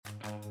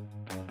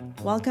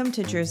Welcome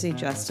to Jersey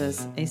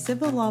Justice, a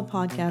civil law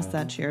podcast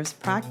that shares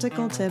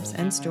practical tips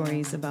and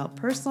stories about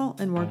personal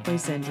and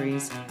workplace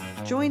injuries.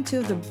 Join two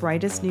of the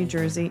brightest New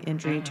Jersey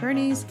injury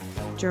attorneys,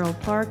 Gerald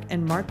Clark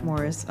and Mark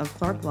Morris of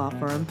Clark Law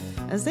Firm,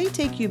 as they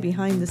take you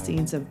behind the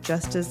scenes of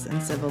justice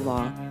and civil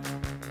law.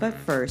 But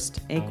first,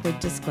 a quick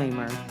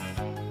disclaimer.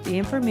 The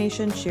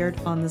information shared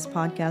on this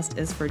podcast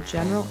is for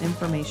general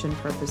information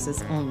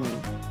purposes only.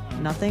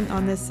 Nothing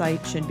on this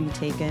site should be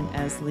taken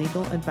as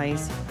legal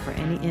advice for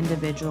any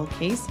individual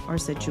case or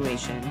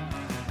situation.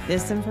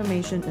 This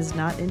information is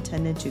not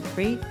intended to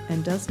create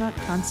and does not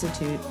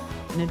constitute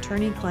an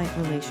attorney-client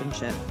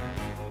relationship.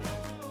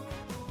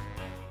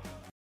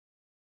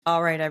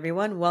 All right,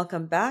 everyone,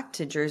 welcome back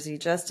to Jersey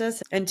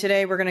Justice. And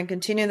today we're going to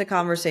continue the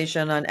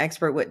conversation on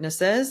expert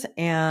witnesses,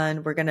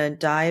 and we're going to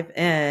dive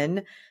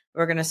in.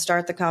 We're going to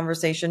start the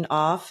conversation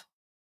off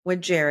with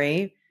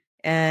Jerry,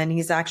 and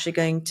he's actually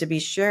going to be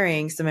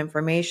sharing some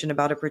information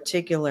about a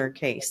particular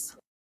case.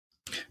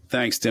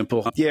 Thanks,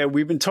 Dimple. Yeah,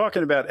 we've been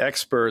talking about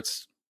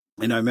experts,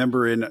 and I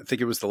remember I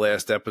think it was the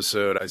last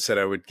episode, I said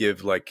I would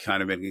give like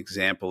kind of an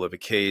example of a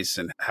case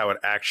and how it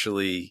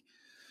actually,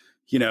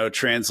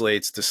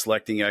 translates to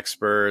selecting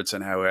experts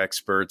and how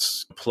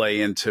experts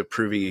play into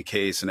proving a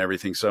case and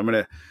everything. So I'm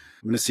going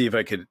to see if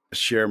I could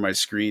share my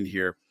screen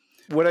here.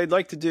 What I'd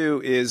like to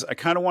do is I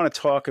kind of want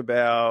to talk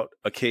about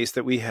a case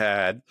that we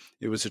had.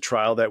 It was a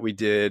trial that we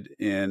did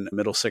in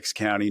Middlesex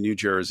County, New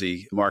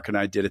Jersey. Mark and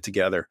I did it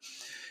together.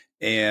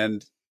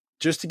 And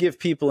just to give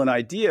people an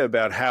idea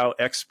about how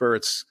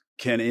experts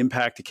can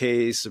impact a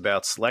case,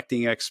 about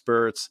selecting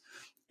experts,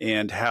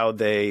 and how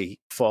they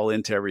fall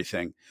into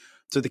everything.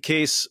 So the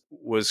case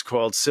was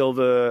called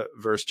Silva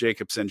versus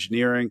Jacobs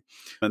Engineering,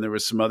 and there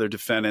was some other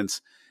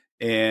defendants.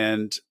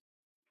 And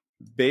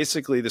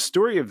basically, the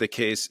story of the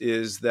case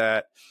is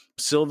that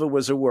Silva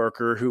was a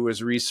worker who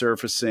was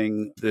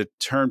resurfacing the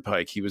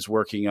turnpike. He was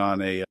working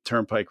on a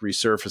turnpike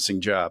resurfacing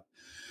job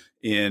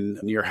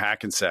near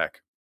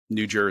Hackensack,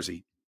 New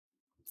Jersey.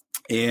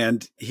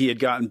 And he had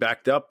gotten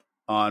backed up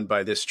on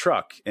by this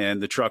truck,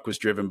 and the truck was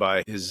driven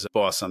by his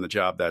boss on the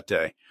job that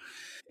day.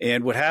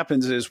 And what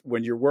happens is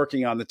when you're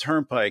working on the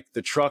turnpike,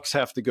 the trucks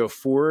have to go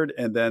forward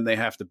and then they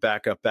have to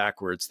back up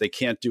backwards. They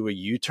can't do a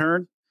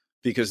U-turn,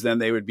 because then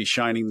they would be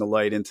shining the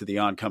light into the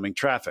oncoming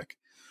traffic.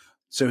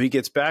 So he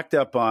gets backed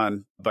up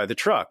on by the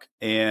truck,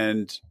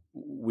 and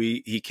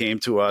he came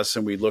to us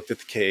and we looked at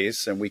the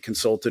case and we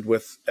consulted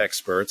with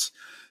experts,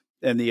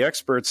 and the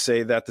experts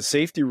say that the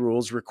safety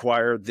rules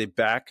require the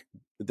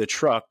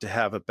truck to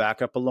have a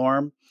backup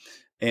alarm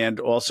and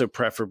also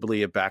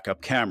preferably a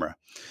backup camera.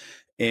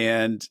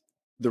 And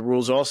the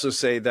rules also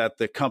say that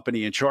the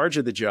company in charge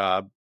of the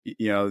job,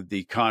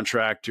 the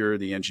contractor,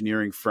 the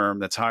engineering firm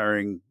that's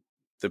hiring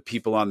the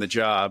people on the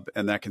job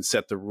and that can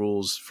set the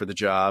rules for the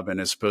job and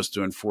is supposed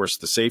to enforce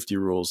the safety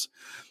rules,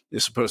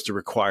 is supposed to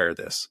require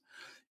this.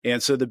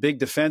 And so the big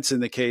defense in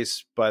the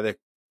case by the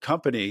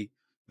company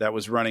that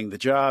was running the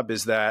job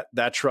is that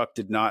that truck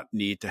did not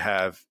need to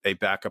have a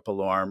backup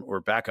alarm or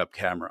backup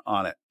camera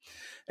on it.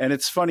 And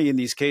it's funny in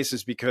these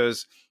cases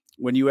because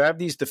when you have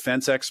these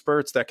defense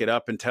experts that get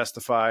up and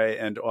testify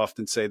and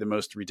often say the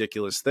most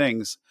ridiculous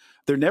things,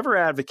 they're never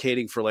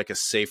advocating for like a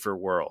safer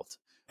world.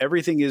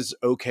 Everything is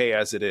okay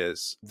as it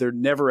is. They're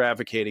never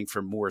advocating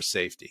for more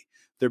safety.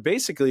 They're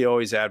basically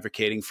always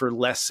advocating for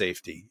less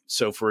safety.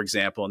 So, for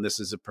example, and this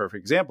is a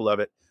perfect example of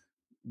it,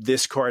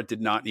 this car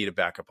did not need a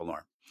backup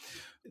alarm.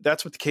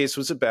 That's what the case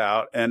was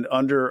about. And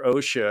under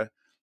OSHA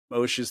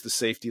is the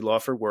safety law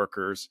for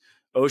workers.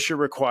 OSHA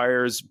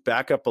requires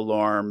backup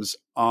alarms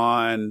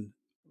on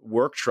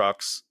work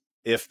trucks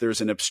if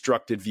there's an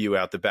obstructed view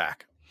out the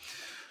back.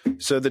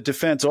 So the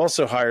defense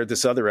also hired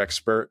this other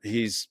expert.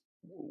 He's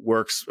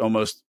works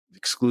almost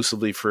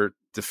exclusively for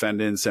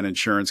defendants and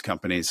insurance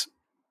companies.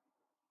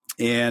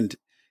 And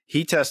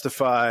he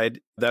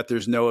testified that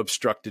there's no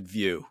obstructed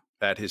view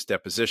at his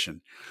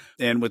deposition.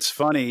 And what's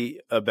funny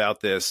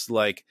about this,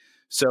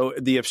 so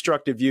the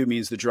obstructed view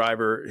means the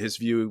driver, his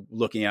view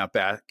looking out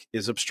back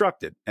is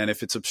obstructed. And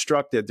if it's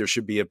obstructed, there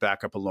should be a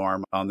backup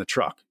alarm on the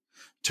truck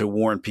to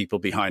warn people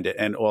behind it.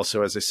 And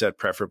also, as I said,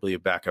 preferably a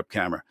backup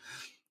camera.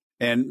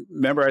 And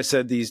remember, I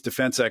said these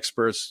defense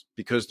experts,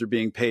 because they're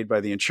being paid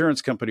by the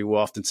insurance company, will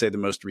often say the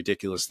most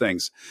ridiculous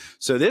things.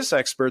 So this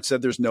expert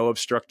said there's no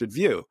obstructed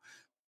view,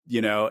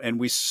 and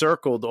we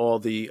circled all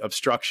the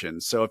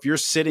obstructions. So if you're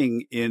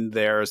sitting in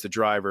there as the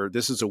driver,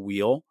 this is a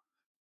wheel,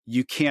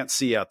 you can't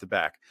see out the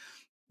back.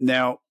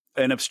 Now,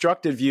 an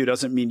obstructed view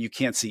doesn't mean you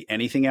can't see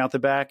anything out the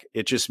back.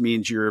 It just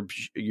means your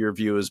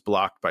view is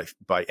blocked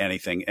by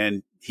anything.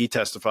 And he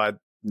testified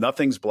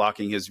nothing's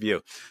blocking his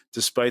view,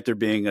 despite there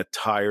being a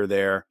tire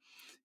there.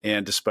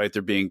 And despite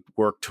there being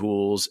work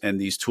tools and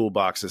these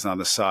toolboxes on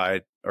the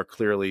side are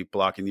clearly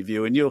blocking the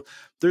view. And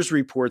there's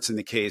reports in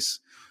the case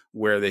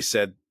where they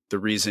said the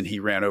reason he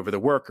ran over the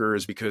worker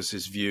is because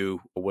his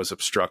view was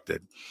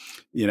obstructed.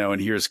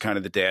 And here's kind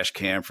of the dash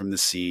cam from the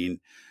scene.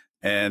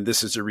 And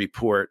this is a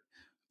report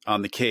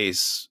on the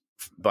case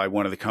by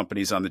one of the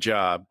companies on the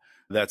job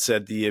that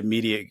said the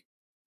immediate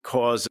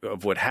cause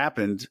of what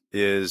happened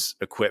is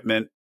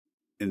equipment,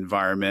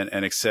 environment,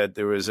 and it said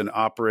there was an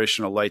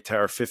operational light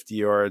tower 50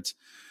 yards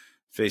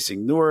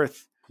facing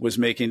north, was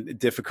making it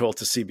difficult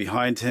to see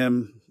behind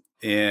him.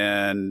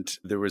 And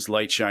there was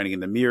light shining in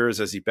the mirrors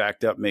as he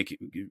backed up, making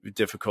it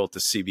difficult to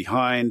see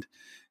behind.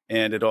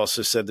 And it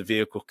also said the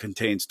vehicle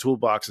contains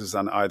toolboxes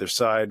on either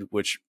side,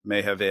 which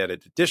may have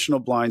added additional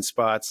blind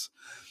spots.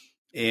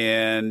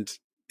 And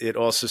it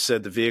also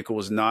said the vehicle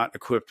was not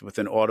equipped with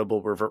an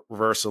audible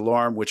reverse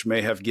alarm, which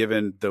may have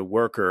given the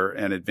worker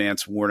an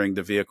advance warning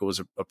the vehicle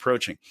was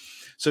approaching.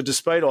 So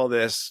despite all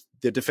this,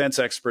 the defense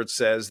expert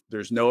says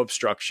there's no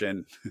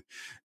obstruction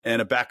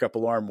and a backup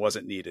alarm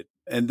wasn't needed.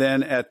 And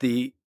then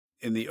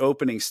in the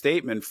opening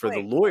statement for the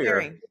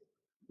lawyer... Gary,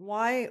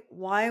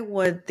 why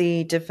would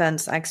the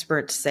defense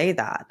expert say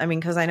that? I mean,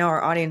 because I know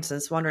our audience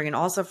is wondering, and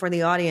also for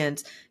the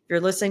audience, if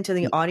you're listening to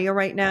the audio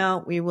right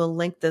now, we will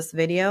link this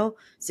video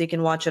so you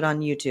can watch it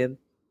on YouTube.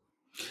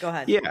 Go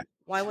ahead. Yeah.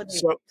 Why would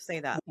they say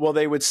that? Well,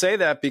 they would say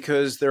that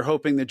because they're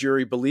hoping the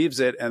jury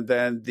believes it, and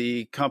then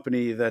the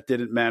company that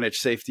didn't manage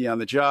safety on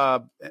the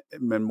job,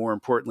 and more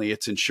importantly,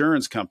 its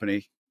insurance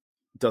company,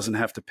 doesn't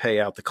have to pay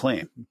out the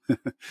claim.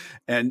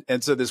 and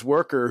so this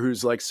worker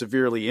who's like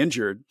severely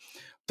injured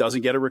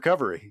doesn't get a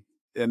recovery.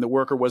 And the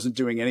worker wasn't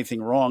doing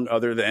anything wrong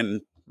other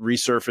than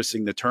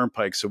resurfacing the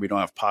turnpike so we don't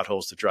have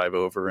potholes to drive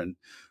over and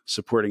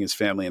supporting his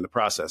family in the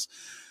process.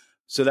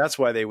 So that's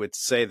why they would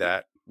say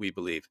that, we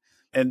believe.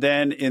 And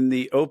then in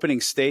the opening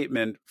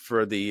statement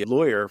for the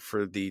lawyer,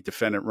 for the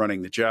defendant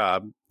running the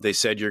job, they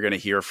said, you're going to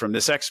hear from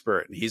this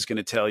expert. And he's going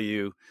to tell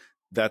you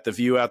that the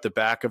view out the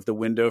back of the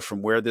window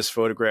from where this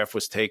photograph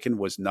was taken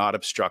was not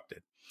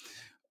obstructed.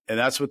 And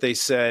that's what they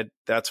said.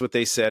 That's what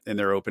they said in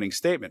their opening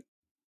statement.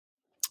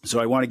 So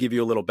I want to give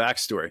you a little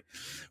backstory.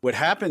 What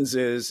happens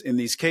is in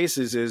these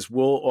cases is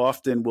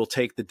we'll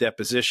take the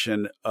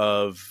deposition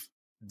of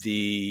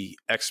the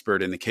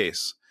expert in the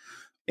case.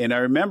 And I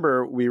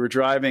remember we were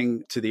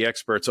driving to the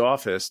expert's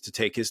office to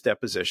take his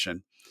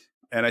deposition.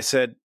 And I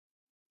said,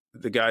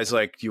 the guy's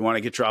like, do you want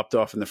to get dropped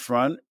off in the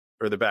front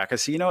or the back? I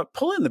said, you know what,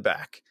 pull in the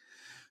back.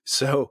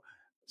 So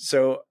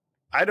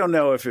I don't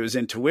know if it was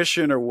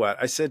intuition or what.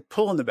 I said,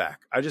 pull in the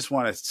back. I just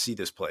want to see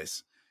this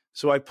place.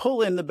 So I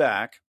pull in the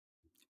back.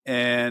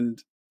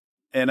 And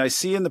I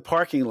see in the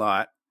parking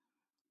lot,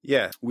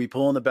 we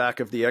pull in the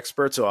back of the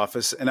expert's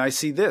office and I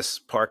see this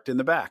parked in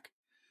the back.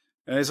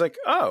 And he's like,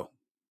 oh,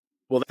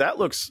 well, that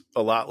looks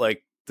a lot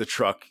like the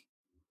truck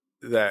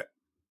that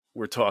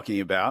we're talking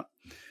about.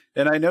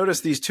 And I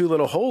noticed these two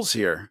little holes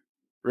here,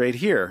 right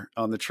here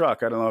on the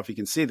truck. I don't know if you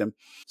can see them.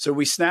 So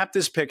we snapped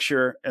this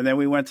picture and then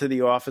we went to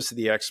the office of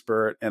the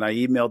expert and I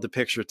emailed the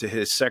picture to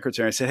his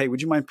secretary. I said, hey,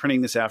 would you mind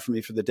printing this out for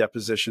me for the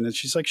deposition? And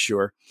she's like,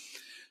 sure.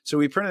 So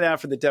we printed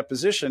out for the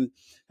deposition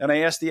and I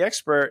asked the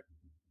expert,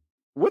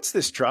 what's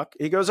this truck?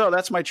 He goes, oh,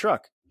 that's my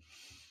truck.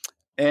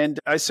 And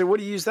I said, what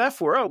do you use that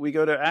for? Oh, we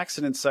go to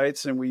accident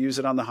sites and we use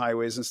it on the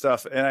highways and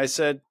stuff. And I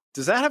said,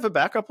 does that have a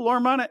backup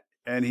alarm on it?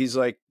 And he's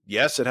like,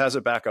 yes, it has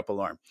a backup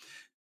alarm.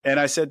 And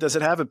I said, does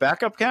it have a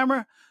backup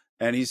camera?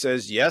 And he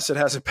says, yes, it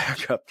has a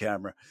backup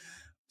camera.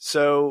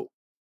 So,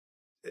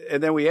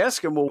 and then we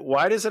ask him, well,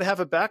 why does it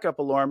have a backup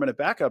alarm and a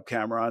backup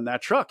camera on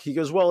that truck? He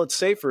goes, well, it's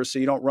safer so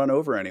you don't run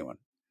over anyone.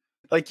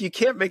 Like, you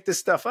can't make this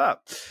stuff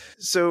up.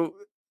 So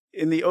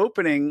in the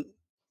opening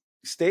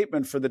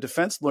statement for the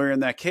defense lawyer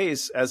in that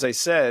case, as I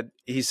said,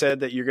 he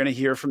said that you're going to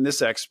hear from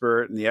this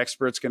expert and the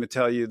expert's going to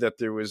tell you that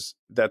there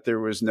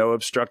was no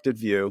obstructed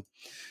view.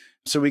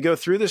 So we go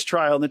through this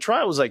trial and the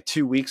trial was like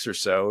 2 weeks or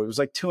so. It was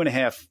like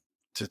 2.5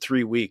 to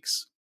 3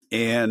 weeks.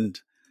 And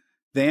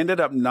they ended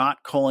up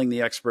not calling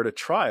the expert at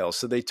trial.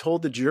 So they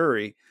told the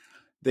jury,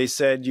 they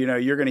said, you know,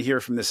 you're going to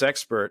hear from this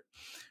expert,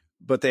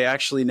 but they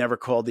actually never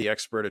called the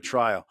expert at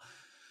trial.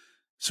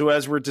 So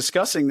as we're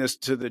discussing this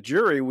to the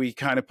jury, we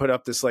kind of put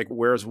up this like,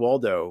 where's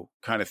Waldo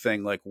kind of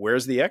thing, like,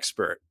 where's the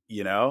expert,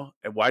 you know,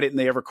 and why didn't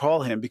they ever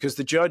call him? Because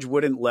the judge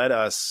wouldn't let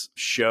us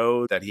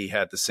show that he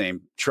had the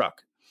same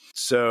truck.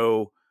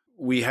 So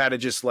we had to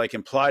just like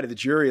imply to the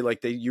jury,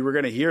 like you were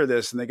going to hear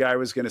this and the guy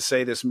was going to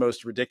say this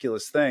most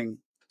ridiculous thing.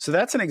 So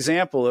that's an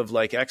example of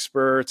like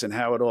experts and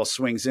how it all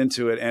swings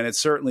into it. And it's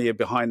certainly a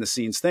behind the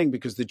scenes thing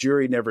because the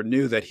jury never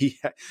knew that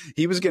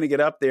he was going to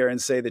get up there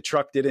and say the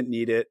truck didn't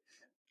need it.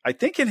 I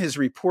think in his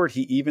report,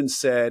 he even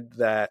said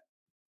that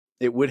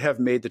it would have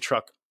made the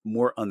truck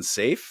more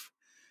unsafe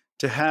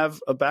to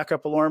have a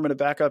backup alarm and a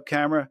backup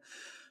camera.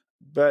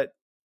 But,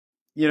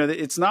 you know,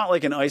 it's not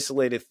like an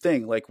isolated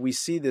thing. Like, we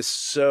see this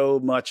so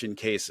much in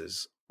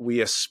cases.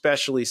 We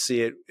especially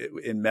see it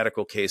in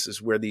medical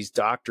cases where these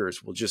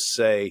doctors will just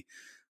say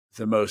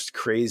the most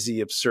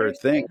crazy, absurd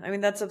thing. I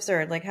mean, that's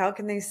absurd. Like, how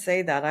can they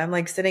say that? I'm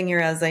like sitting here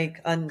as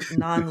like a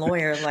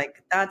non-lawyer,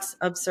 like, that's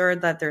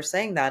absurd that they're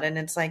saying that. And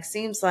it's like,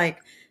 seems like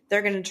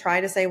they're going to try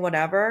to say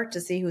whatever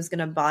to see who's going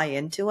to buy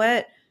into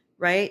it.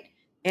 Right.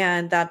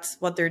 And that's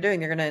what they're doing.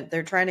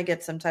 They're trying to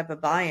get some type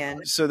of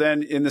buy-in. So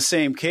then in the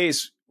same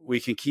case, we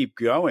can keep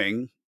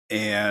going.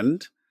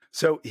 And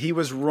so he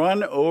was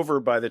run over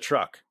by the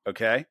truck.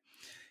 Okay.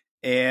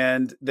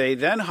 And they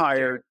then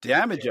hire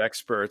damage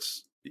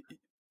experts.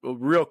 Well,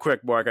 real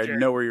quick, Mark, I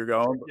know where you're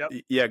going. Yep.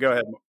 Yeah, go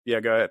ahead. Yeah,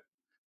 go ahead.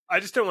 I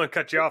just don't want to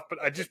cut you off, but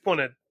I just want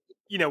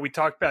to, we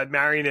talked about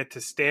marrying it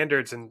to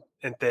standards and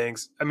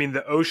things. I mean,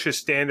 the OSHA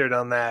standard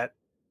on that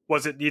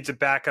was it needs a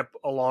backup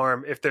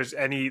alarm if there's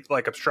any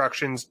like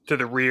obstructions to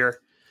the rear.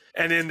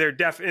 And in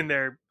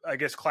their I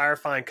guess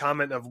clarifying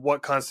comment of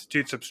what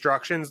constitutes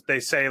obstructions, they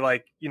say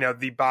like,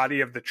 the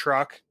body of the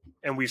truck,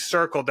 and we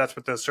circled, that's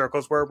what those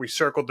circles were. We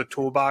circled the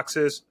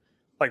toolboxes,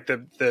 like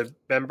the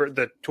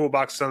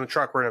toolboxes on the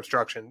truck were an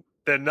obstruction.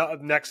 The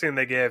next thing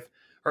they give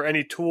are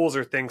any tools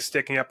or things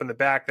sticking up in the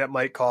back that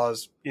might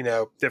cause,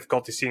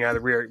 difficulty seeing out of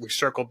the rear. We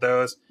circled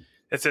those.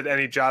 It said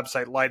any job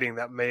site lighting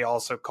that may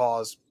also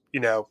cause,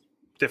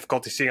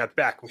 difficulty seeing out the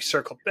back. We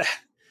circled that.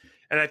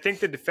 And I think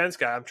the defense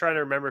guy, I'm trying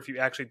to remember if you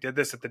actually did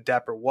this at the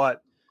DEP or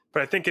what,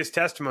 but I think his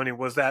testimony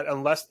was that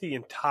unless the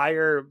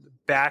entire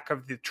back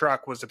of the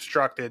truck was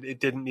obstructed, it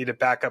didn't need a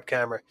backup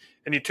camera.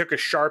 And he took a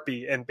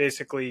Sharpie and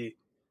basically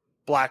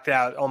blacked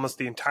out almost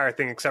the entire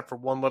thing except for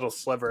one little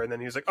sliver. And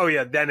then he was like, oh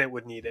yeah, then it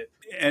would need it.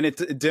 And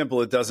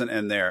Dimple, it doesn't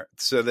end there.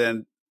 So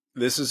then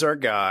this is our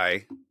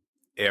guy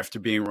after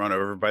being run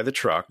over by the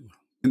truck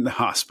in the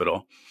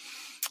hospital.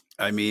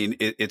 I mean,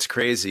 it's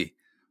crazy.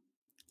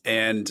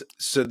 And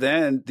so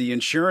then the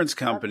insurance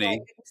company.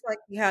 It looks like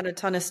he had a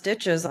ton of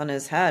stitches on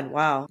his head.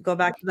 Wow. Go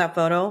back to that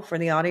photo for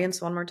the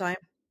audience one more time.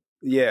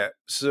 Yeah.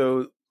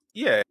 So,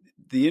 yeah,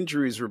 the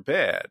injuries were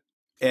bad.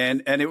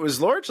 And it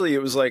was largely,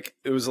 it was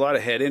a lot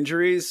of head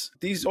injuries.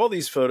 All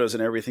these photos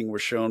and everything were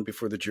shown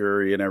before the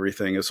jury and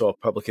everything. It's all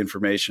public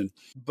information.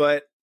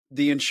 But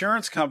the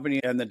insurance company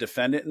and the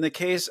defendant in the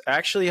case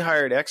actually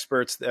hired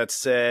experts that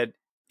said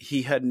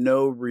he had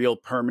no real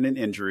permanent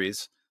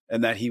injuries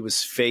and that he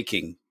was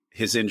faking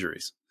his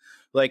injuries.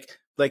 Like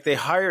they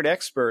hired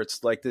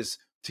experts like this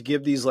to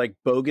give these like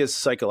bogus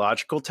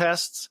psychological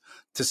tests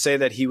to say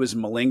that he was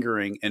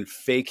malingering and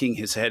faking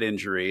his head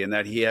injury and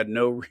that he had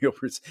no real,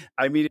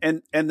 I mean,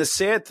 and the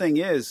sad thing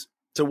is,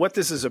 so what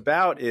this is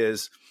about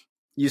is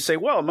you say,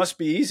 well, it must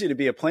be easy to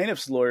be a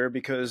plaintiff's lawyer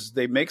because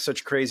they make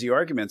such crazy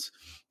arguments.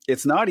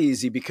 It's not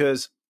easy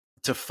because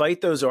to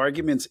fight those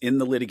arguments in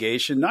the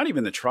litigation, not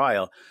even the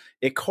trial,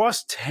 it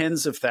costs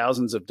tens of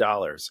thousands of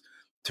dollars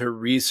to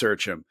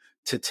research them,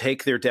 to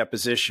take their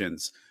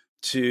depositions,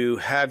 to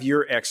have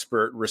your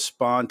expert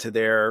respond to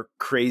their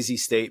crazy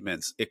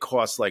statements. It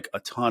costs like a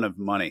ton of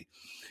money.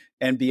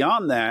 And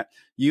beyond that,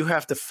 you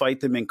have to fight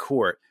them in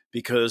court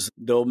because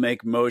they'll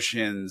make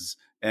motions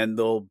and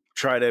they'll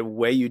try to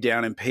weigh you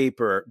down in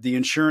paper. The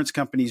insurance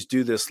companies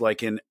do this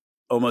like in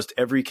almost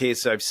every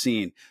case I've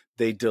seen.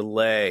 They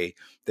delay,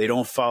 they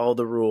don't follow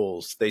the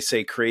rules, they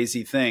say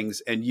crazy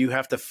things, and you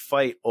have to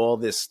fight all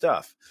this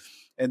stuff.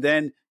 And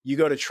then you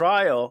go to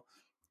trial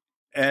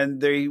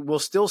and they will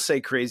still say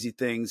crazy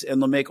things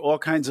and they'll make all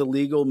kinds of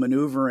legal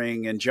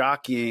maneuvering and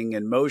jockeying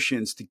and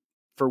motions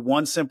for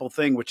one simple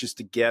thing, which is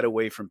to get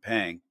away from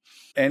paying.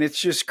 And it's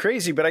just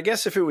crazy. But I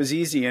guess if it was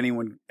easy,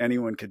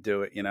 anyone could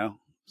do it,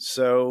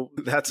 So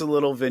that's a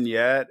little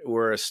vignette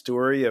or a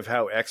story of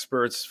how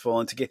experts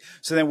fall into.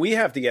 So then we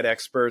have to get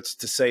experts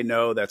to say,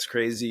 no, that's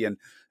crazy. And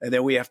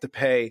then we have to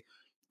pay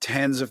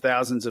tens of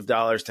thousands of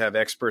dollars to have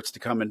experts to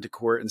come into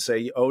court and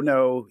say, oh,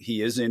 no,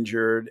 he is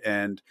injured.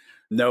 And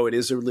no, it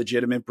is a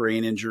legitimate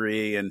brain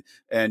injury.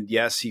 And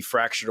yes, he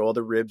fractured all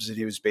the ribs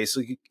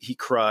and he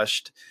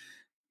crushed.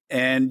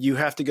 And you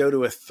have to go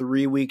to a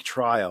 3-week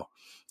trial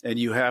and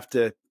you have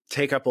to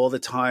take up all the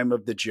time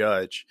of the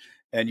judge.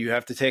 And you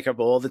have to take up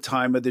all the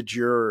time of the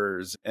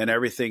jurors and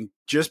everything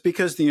just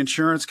because the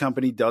insurance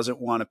company doesn't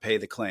want to pay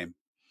the claim.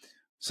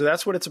 So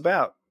that's what it's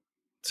about.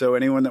 So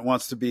anyone that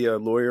wants to be a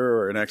lawyer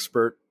or an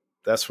expert,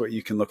 that's what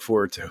you can look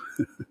forward to.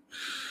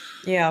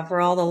 Yeah, for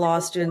all the law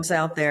students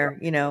out there,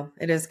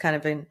 it is kind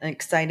of an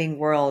exciting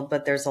world,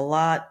 but there's a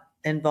lot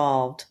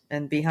involved.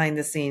 And behind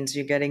the scenes,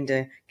 you're getting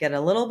to get a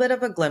little bit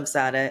of a glimpse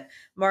at it.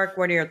 Mark,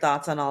 what are your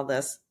thoughts on all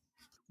this?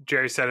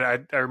 Jerry said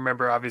it. I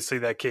remember obviously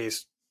that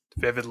case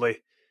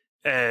vividly.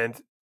 And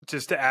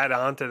just to add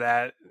on to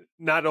that,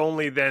 not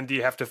only then do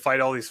you have to fight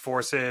all these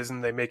forces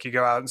and they make you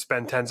go out and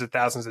spend tens of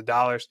thousands of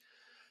dollars,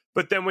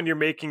 but then when you're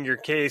making your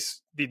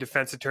case, the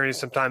defense attorneys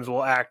sometimes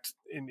will act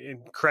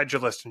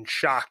incredulous and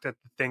shocked at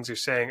the things you're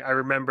saying. I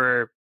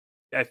remember,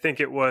 I think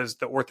it was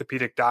the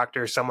orthopedic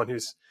doctor, someone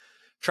whose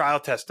trial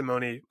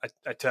testimony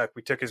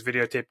we took his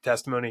videotape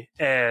testimony,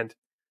 and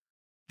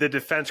the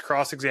defense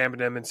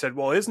cross-examined him and said,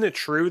 well, isn't it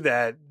true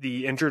that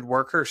the injured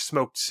worker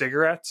smoked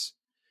cigarettes?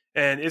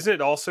 And isn't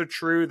it also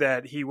true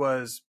that he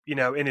was,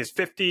 in his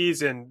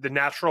 50s and the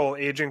natural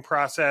aging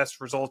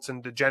process results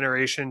in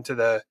degeneration to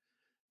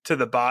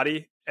the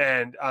body?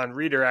 And on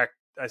redirect,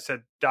 I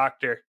said,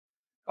 doctor,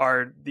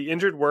 are the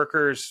injured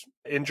workers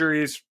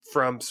injuries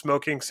from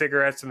smoking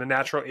cigarettes and the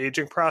natural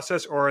aging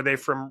process, or are they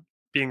from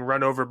being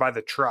run over by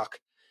the truck?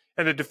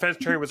 And the defense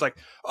attorney was like,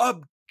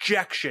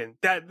 objection,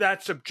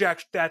 that's a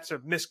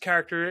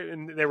mischaracter,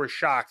 and they were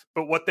shocked.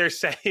 But what they're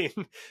saying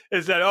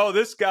is that,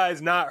 this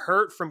guy's not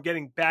hurt from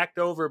getting backed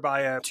over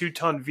by a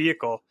 2-ton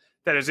vehicle.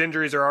 that his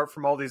injuries are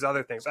from all these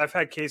other things. I've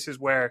had cases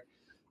where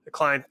the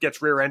client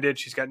gets rear-ended,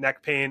 she's got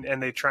neck pain,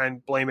 and they try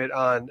and blame it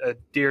on a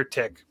deer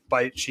tick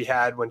bite she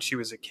had when she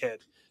was a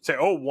kid. Say,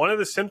 oh, one of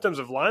the symptoms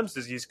of Lyme's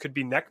disease could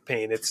be neck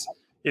pain.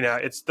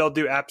 They'll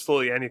do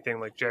absolutely anything,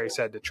 like Jerry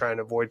said, to try and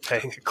avoid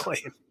paying a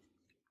claim.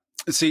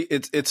 See,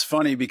 it's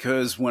funny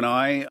because when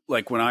I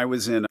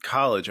was in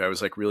college, I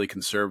was like really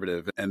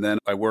conservative. And then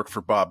I worked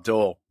for Bob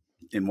Dole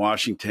in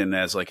Washington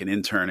as like an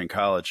intern in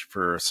college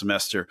for a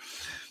semester.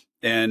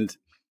 And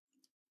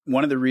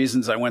one of the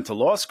reasons I went to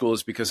law school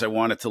is because I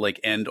wanted to like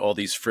end all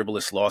these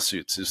frivolous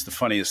lawsuits. Is the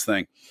funniest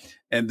thing.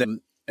 And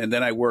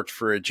then I worked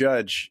for a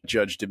Judge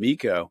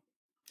D'Amico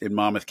in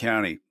Monmouth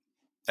County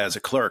as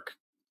a clerk,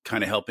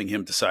 kind of helping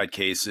him decide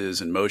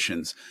cases and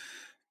motions.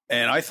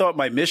 And I thought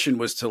my mission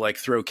was to like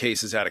throw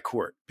cases out of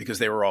court because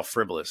they were all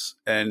frivolous.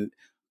 And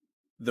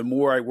the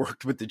more I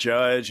worked with the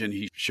judge and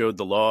he showed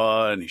the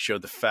law and he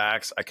showed the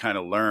facts, I kind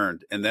of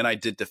learned. And then I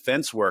did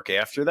defense work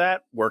after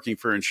that, working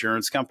for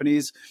insurance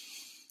companies,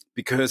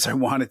 because I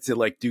wanted to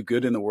like do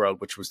good in the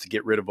world, which was to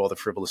get rid of all the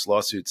frivolous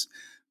lawsuits.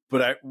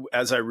 But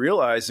as I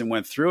realized and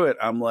went through it,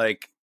 I'm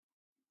like,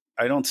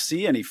 I don't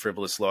see any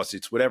frivolous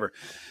lawsuits, whatever.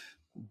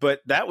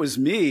 But that was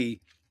me.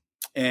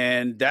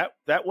 And that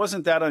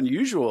wasn't that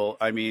unusual.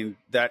 I mean,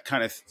 that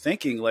kind of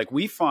thinking, like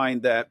we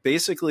find that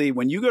basically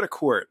when you go to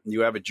court and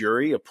you have a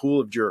jury, a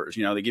pool of jurors,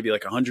 they give you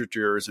like 100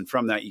 jurors. And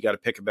from that, you got to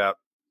pick about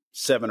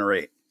 7 or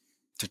 8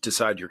 to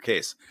decide your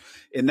case.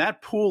 In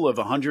that pool of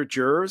 100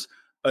 jurors,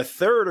 a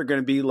third are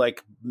going to be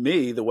like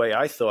me, the way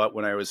I thought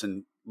when I was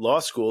in law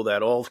school,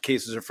 that all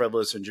cases are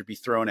frivolous and should be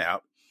thrown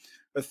out.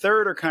 A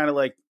third are kind of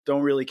like,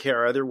 don't really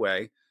care either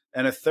way.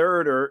 And a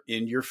third are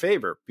in your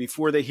favor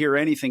before they hear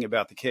anything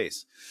about the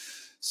case.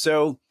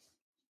 So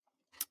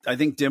I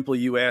think, Dimple,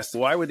 you asked,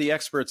 why would the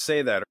experts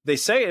say that? They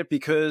say it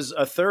because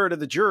a third of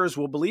the jurors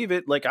will believe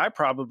it, like I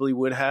probably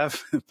would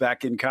have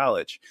back in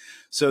college.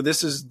 So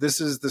this is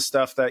the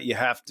stuff that you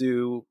have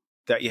to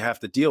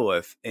deal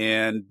with.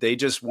 And they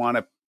just want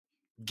to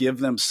give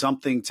them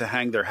something to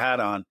hang their hat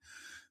on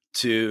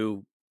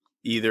to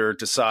either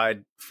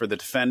decide for the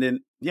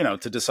defendant,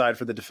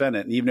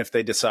 and even if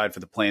they decide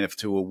for the plaintiff,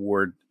 to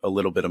award a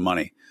little bit of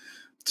money.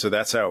 So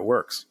that's how it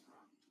works.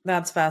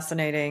 That's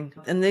fascinating.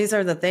 And these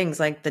are the things,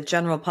 like the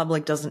general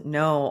public doesn't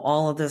know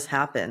all of this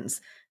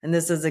happens. And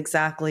this is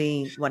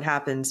exactly what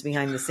happens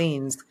behind the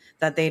scenes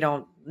that they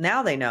don't,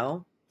 now they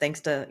know,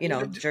 thanks to,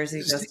 Jersey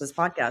Justice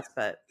podcast.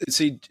 But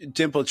see,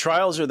 Dimple,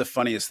 trials are the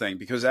funniest thing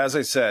because, as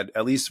I said,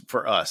 at least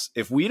for us,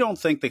 if we don't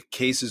think the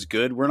case is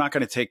good, we're not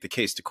going to take the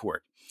case to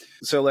court.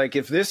 So like,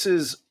 if this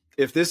is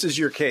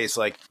your case,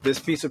 like this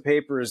piece of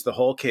paper is the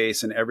whole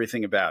case and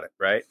everything about it,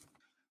 right?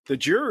 The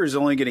juror is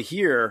only going to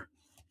hear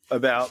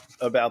about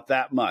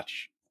that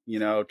much,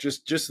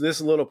 just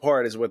this little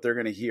part is what they're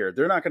going to hear.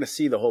 They're not going to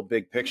see the whole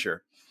big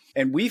picture.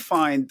 And we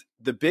find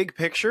the big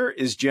picture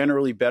is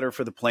generally better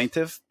for the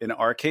plaintiff in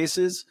our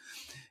cases.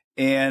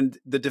 And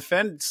the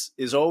defense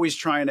is always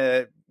trying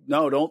to,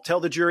 no, don't tell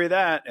the jury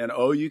that. And,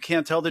 oh, you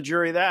can't tell the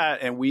jury that.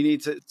 And we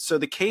need to. So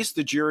the case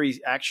the jury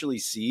actually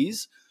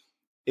sees,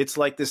 it's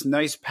like this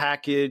nice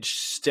package,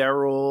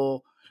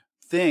 sterile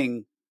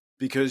thing,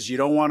 because you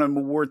don't want to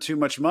award too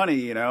much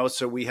money,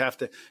 so we have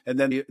to, and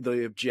then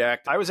they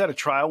object. I was at a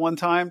trial one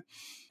time,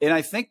 and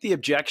I think the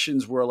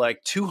objections were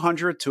like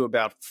 200 to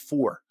about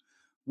 4,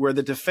 where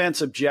the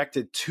defense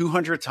objected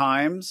 200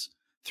 times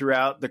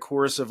throughout the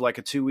course of like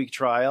a 2-week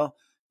trial,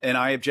 and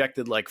I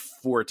objected like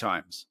 4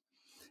 times.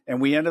 And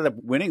we ended up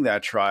winning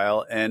that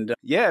trial, and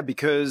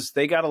because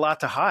they got a lot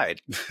to hide,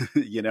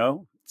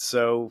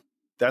 so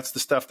that's the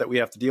stuff that we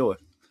have to deal with.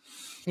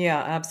 Yeah,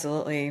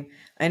 absolutely.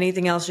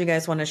 Anything else you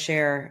guys want to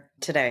share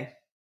today?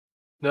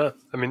 No,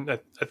 I mean, I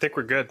think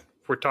we're good.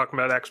 We're talking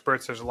about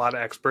experts. There's a lot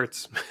of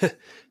experts,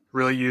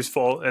 really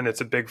useful, and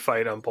it's a big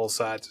fight on both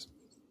sides.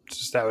 It's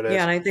just how it is.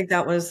 Yeah, and I think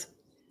that was,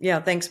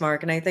 thanks,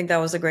 Mark. And I think that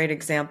was a great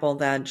example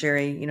that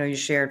Jerry, you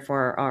shared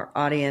for our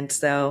audience.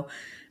 So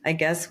I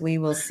guess we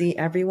will see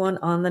everyone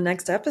on the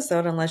next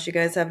episode, unless you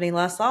guys have any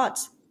last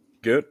thoughts.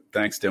 Good.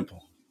 Thanks,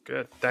 Dimple.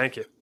 Good. Thank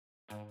you.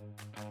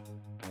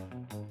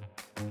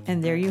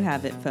 And there you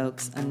have it,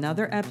 folks.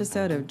 Another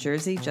episode of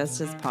Jersey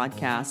Justice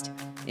Podcast.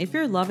 If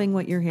you're loving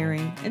what you're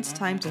hearing, it's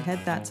time to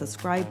hit that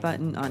subscribe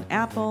button on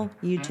Apple,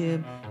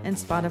 YouTube, and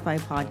Spotify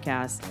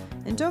podcasts.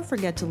 And don't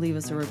forget to leave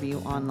us a review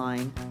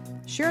online.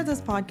 Share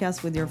this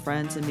podcast with your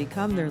friends and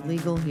become their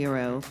legal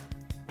hero.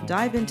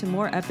 Dive into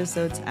more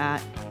episodes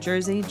at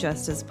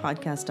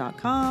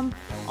jerseyjusticepodcast.com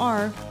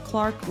or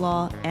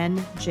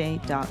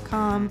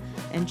clarklawnj.com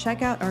and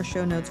check out our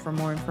show notes for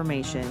more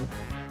information.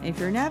 If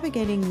you're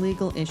navigating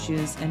legal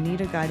issues and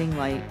need a guiding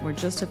light, we're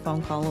just a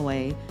phone call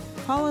away.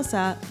 Call us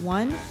at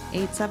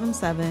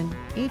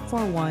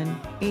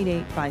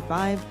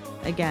 1-877-841-8855.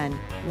 Again,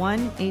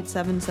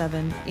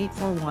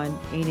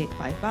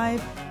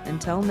 1-877-841-8855.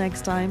 Until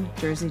next time,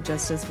 Jersey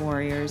Justice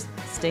Warriors,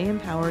 stay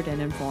empowered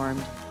and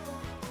informed.